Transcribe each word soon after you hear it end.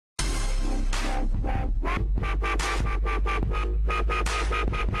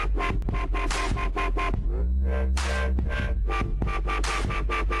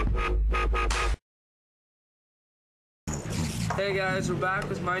Hey guys, we're back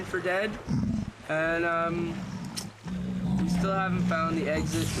with Left4Dead, and we still haven't found the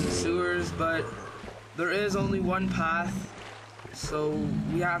exit to the sewers, but there is only one path, so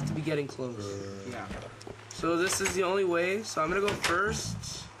we have to be getting close. Yeah. So this is the only way, so I'm gonna go first,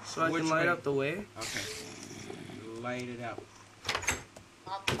 so I can light up the way. Okay. Light it up.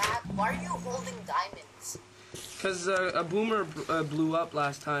 Matt, why are you holding diamonds? Because a boomer blew up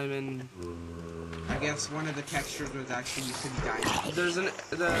last time, and I guess one of the textures was actually you could die. there's the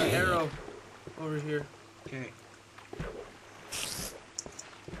arrow over here. Okay.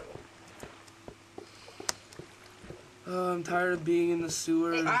 Oh, I'm tired of being in the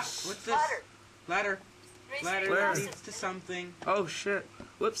sewers. Ah, what's this? Ladder. Ladder. Ladder Where? leads to something. Oh shit!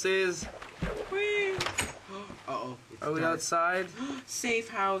 Whoopsies! Whee! Uh-oh. Are we outside? Safe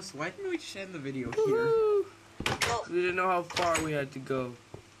house. Why didn't we just end the video here? Woohoo! Go. We didn't know how far we had to go.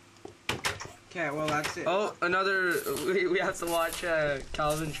 Okay, well that's it. Oh, another. We have to watch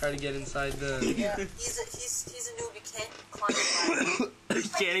Calvin try to get inside the. Yeah, he's a noob. He can't climb the ladder. He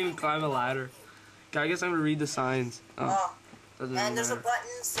can't even climb a ladder. Okay, I guess I'm gonna read the signs. Oh, doesn't And there's a matter.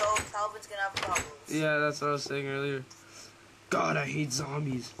 button, so Calvin's gonna have problems. Yeah, that's what I was saying earlier. God, I hate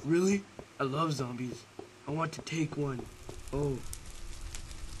zombies. Really? I love zombies. I want to take one. Oh,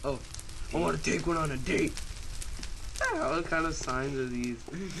 I want to take one on a date. What kind of signs are these?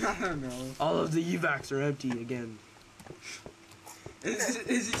 I don't know. All of the evacs are empty again. Is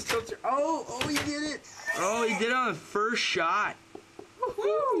it still true? Oh, he did it! Oh, he did it on the first shot.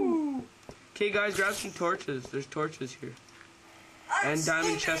 Woohoo! Okay, guys, grab some torches. There's torches here. And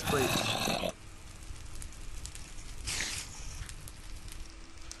diamond chest plates.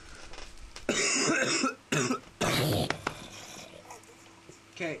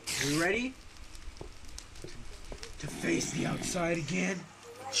 Okay, we ready? To face the outside again?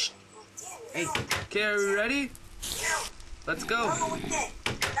 Hey. Okay, are we ready? No. Let's go. No,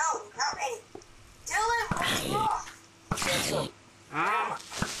 not ready. Dylan,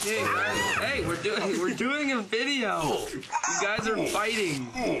 Hey, guys. Hey, we're doing a video. You guys are fighting.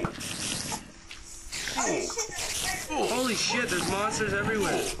 Holy shit, there's monsters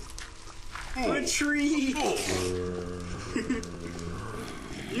everywhere. A tree!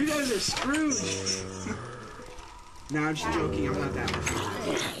 You guys are screwed! No, I'm just joking, I'm not that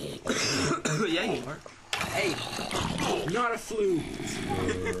much. Yeah, you are. Hey! Not a fluke!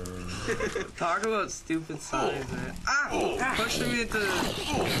 Talk about stupid signs, man. Ah! Pushing me into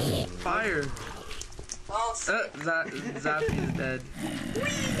fire. Oh, shit. Zappy is dead.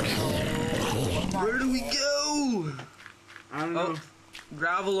 Where do we go? I don't know. Oh,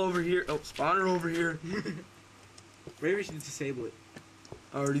 gravel over here. Oh, spawner over here. Maybe we should disable it.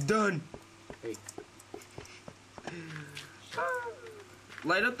 Already done. Hey.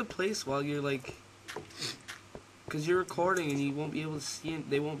 Light up the place while you're like, because you're recording and you won't be able to see.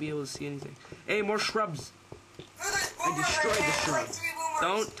 They won't be able to see anything. Hey, more shrubs. I destroyed the shrub.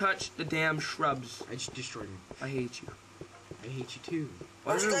 Don't touch the damn shrubs. I just destroyed him. I hate you. I hate you too.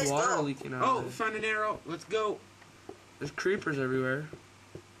 Why is Where'd you there guys water go? leaking out? Oh, of it? found an arrow. Let's go. There's creepers everywhere.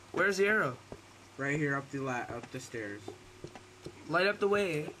 Where's the arrow? Right here up the stairs. Light up the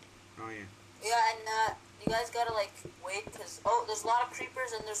way. Oh yeah. Yeah, and you guys gotta like wait, cause there's a lot of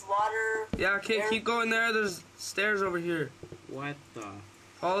creepers and there's water. Yeah, okay, keep going there. There's stairs over here. What the?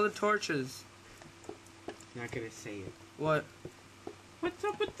 Follow the torches. Not gonna say it. What? What's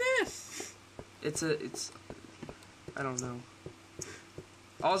up with this? It's I don't know.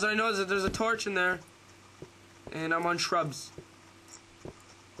 All I know is that there's a torch in there. And I'm on shrubs.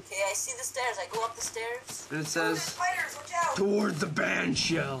 Okay, I see the stairs. I go up the stairs. And it Oh, says, there's spiders! Watch out! towards the band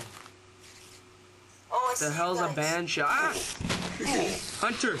shell. Oh, I see The hell's you a guys. band shell? Ah!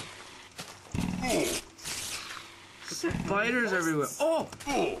 Hunter! Spiders everywhere. Oh!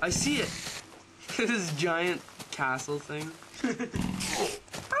 I see it. This giant castle thing.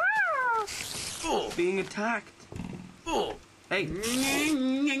 Being attacked. Hey.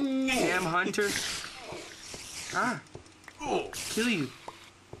 Damn hunter. Ah. Kill you.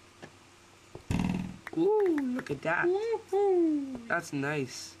 Ooh, look at that. That's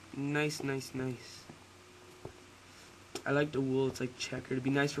nice. Nice. I like the wool. It's like checkered. It'd be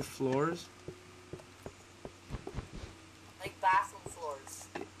nice for floors. Like bathroom floors.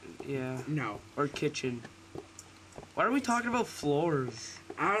 Yeah. No. Or kitchen. Why are we talking about floors?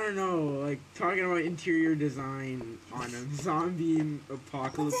 I don't know. Like talking about interior design on a zombie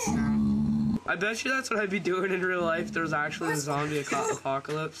apocalypse map. I bet you that's what I'd be doing in real life. There was actually a zombie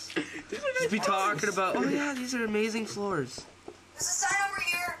apocalypse. Just be talking about, oh yeah, these are amazing floors. There's a sign over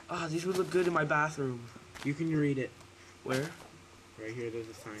here. Oh, these would look good in my bathroom. You can read it. Where? Right here, there's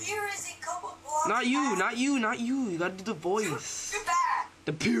a sign. Here is a couple blocks. Not you, not you, not you. You gotta do the voice. Get back.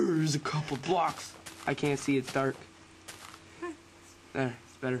 The pier is a couple blocks. I can't see, it's dark. There,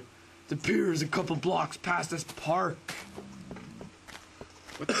 it's better. The pier is a couple blocks past this park.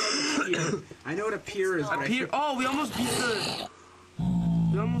 What the hell is a pier? I know what a pier is. A pier? Oh, we almost beat the...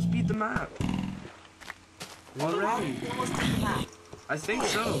 We almost beat the map. Already. We almost did the map. I think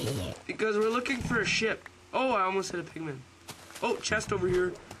so. Because we're looking for a ship. Oh, I almost hit a pigman. Oh, chest over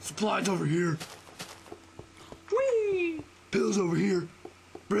here. Supplies over here. Whee! Pills over here.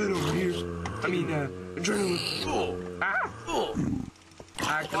 Bread over here. I mean, adrenaline. Ah!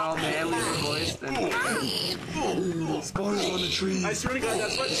 Acting all manly with a voice. Then spawners on the tree. I swear to God,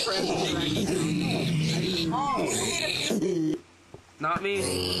 that's what Trent is. Oh, Not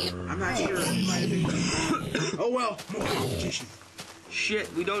me. I'm not sure. It might have been. Oh well, more competition.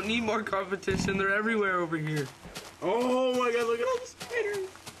 Shit, we don't need more competition. They're everywhere over here. Oh my God, look at all the spiders.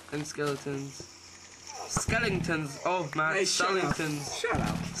 And skeletons. Skeletons. Oh, Matt. Hey, shut up. Sellingtons. Shut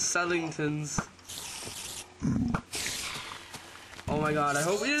up. Sellingtons. Oh my God, I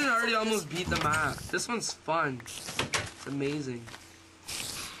hope we didn't already almost beat the map. This one's fun. It's amazing.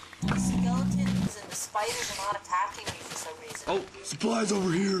 the skeletons and the spiders are not attacking me for some reason. Oh, supplies over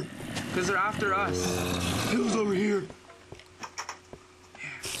here. Because they're after us. Pills over here.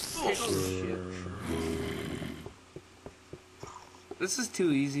 Oh, shit. This is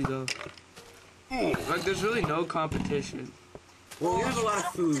too easy though. Like, there's really no competition. Well, we have a lot of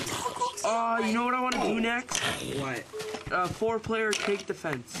food. You know what I want to do next? What? 4-player cake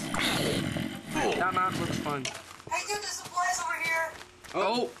defense. That map looks fun. Hey dude, there's supplies over here!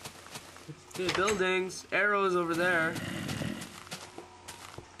 Oh! Buildings. Arrows over there.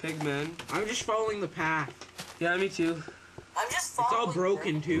 Pigmen. I'm just following the path. Yeah, me too. I'm just It's following. all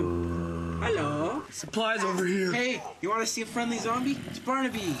broken too. Hello. Supplies over here. Hey, you want to see a friendly zombie? It's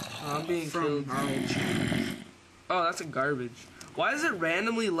Barnaby. I'm being From killed. our old channel. Oh, that's a garbage. Why does it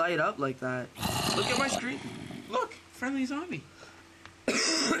randomly light up like that? Look at my screen. Look, friendly zombie.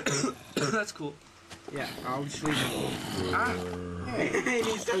 That's cool. Yeah, I'll just leave him. Ah, And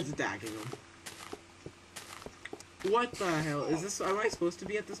he starts attacking him. What the hell? Is this, am I supposed to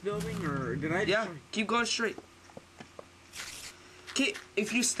be at this building, or did I just... yeah, keep going straight. Okay,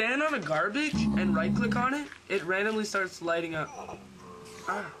 if you stand on a garbage and right-click on it, it randomly starts lighting up.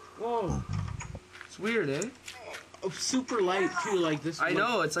 Ah, Whoa. it's weird, eh? Oh, super light, too, like this. I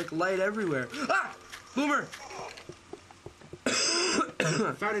know, it's like light everywhere. Ah! Boomer!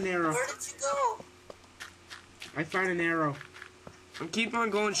 Found an arrow. Where did you go? I found an arrow. I'm keep on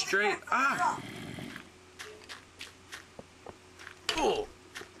going straight. Ah! Oh!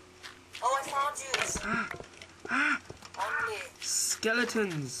 Oh, I found you. Ah! Only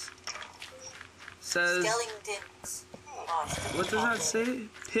Skeletons. Says, skeletons. Oh, what does that say?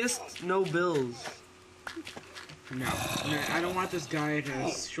 Pissed, no bills. No, I don't want this guy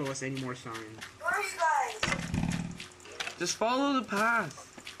to show us any more signs. where are you guys? Just follow the path.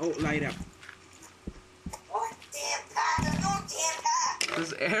 Oh, light up. What damn path? There's no damn path.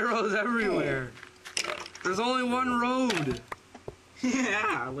 There's arrows everywhere. There's only one road.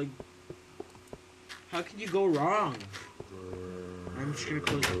 Yeah, like... How could you go wrong? I'm just gonna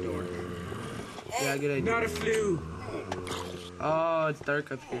close the door. Hey, Yeah, good idea. Not a flu. Oh, it's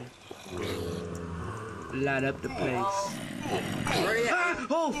dark up here. Light up the place. Where are you at? Ah!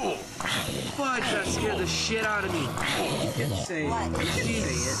 Oh! Fudge, that scared the shit out of me. You can say it. You can say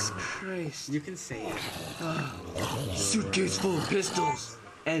Jesus it. Christ. You can say it. Suitcase full of pistols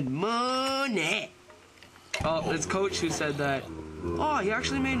and money. Oh, it's Coach who said that. Oh, he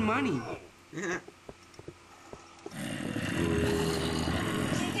actually made money. can't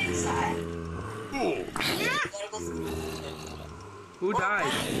get inside. You gotta go through. Who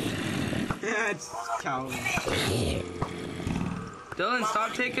died? That's coward. Dylan,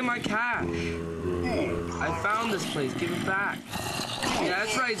 stop taking my cash. I found this place. Give it back. Yeah,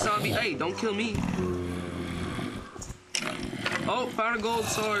 that's right, zombie. Hey, don't kill me. Oh, found a gold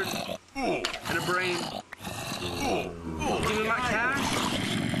sword. And a brain. Give me my cash.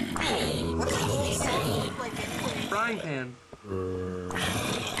 What's a gold sword look like anyway? Frying pan.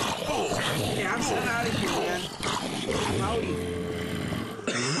 Okay, I'm sitting out of here, man. Howdy.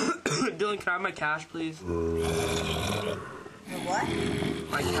 Dylan, can I have my cash, please? Your what?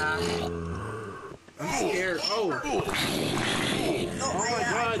 My cash. I'm scared. Oh. Oh my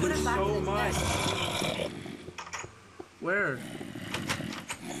God, put there's it back so in the much. nest. Where?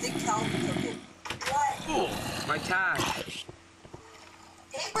 I think Calvin took it. My cash.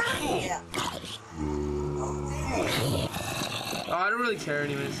 Yeah. Oh, I don't really care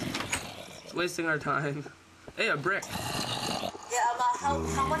anyways. It's wasting our time. Hey, a brick. Yeah,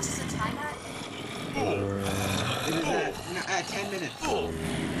 how much is the time at? It is at 10 minutes.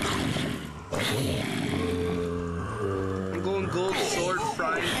 I'm going gold sword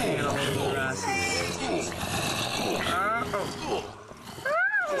frying pan all over your asses.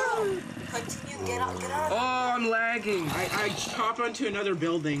 Continue, get out of Oh, I'm lagging. I hop onto another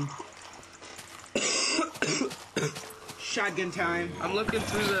building. Shotgun time. I'm looking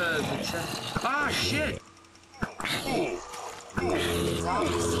through the chest. Ah, shit.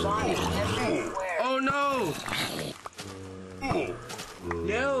 zombies spawning everywhere. Oh, no.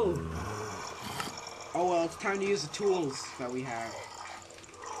 No! Oh well, it's time to use the tools that we have.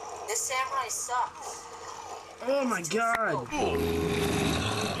 This samurai sucks. Oh, my God.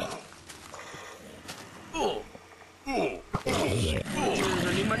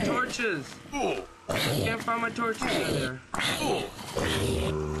 I need my torches. Can't find my torches in there.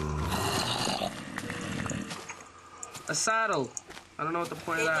 A saddle. I don't know what the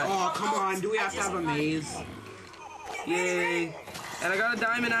point of that. Oh, come on, do we have to have a maze? Yay. And I got a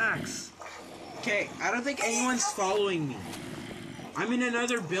diamond axe. Okay, I don't think anyone's following me. I'm in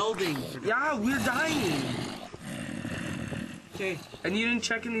another building. Yeah, we're dying. Okay. And you didn't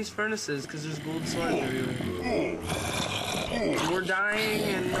check in these furnaces because there's gold swords everywhere. We're dying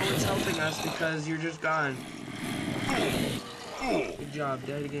and no one's helping us because you're just gone. Good job,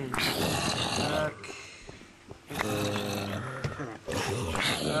 dead again. Back.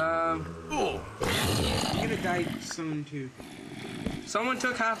 You're gonna die soon too. Someone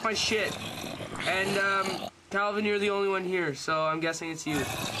took half my shit. And, Calvin, you're the only one here, so I'm guessing it's you.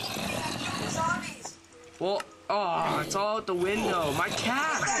 Zombies! Well, oh, it's all out the window. My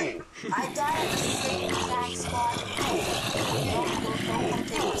cat! I died at the same exact spot. Don't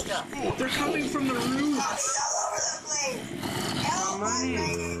take my stuff. They're coming from the roof. Zombies all over the place! Help!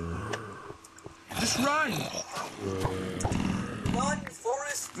 Money. Just run! Run,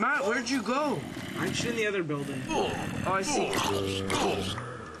 Forrest! Matt, where'd you go? I'm just in the other building. Oh, I see.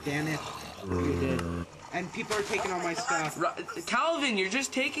 Damn it. You did. And people are taking all my stuff. Calvin, you're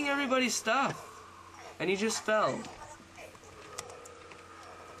just taking everybody's stuff. And you just fell.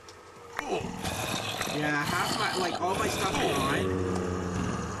 Yeah, half my, like, all my stuff is gone. Like,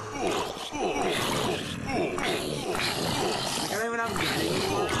 I don't even have money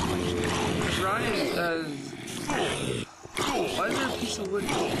anymore. Ryan, why is there a piece of wood? Yes.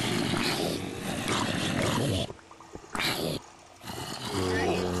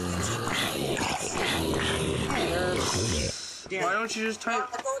 Damn. Why don't you just type?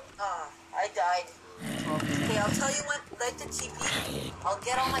 I died. Okay, I'll tell you when, like the TP. I'll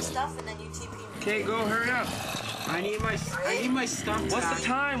get all my stuff and then you TP me. Okay, go, hurry up. I need my stuff. What's back. the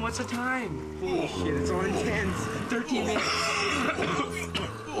time? What's the time? Holy shit, it's on 10. 13 minutes.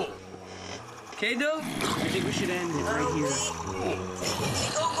 Okay, Dill? I think we should end it right here.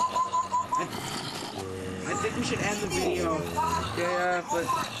 I think we should end the video. Yeah, but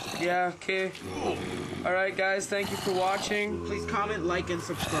yeah, okay. All right, guys, thank you for watching. Please comment, like, and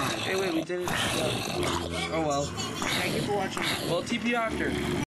subscribe. Hey, wait, we did it. Yeah. Oh well. Thank you for watching. Well, TP after.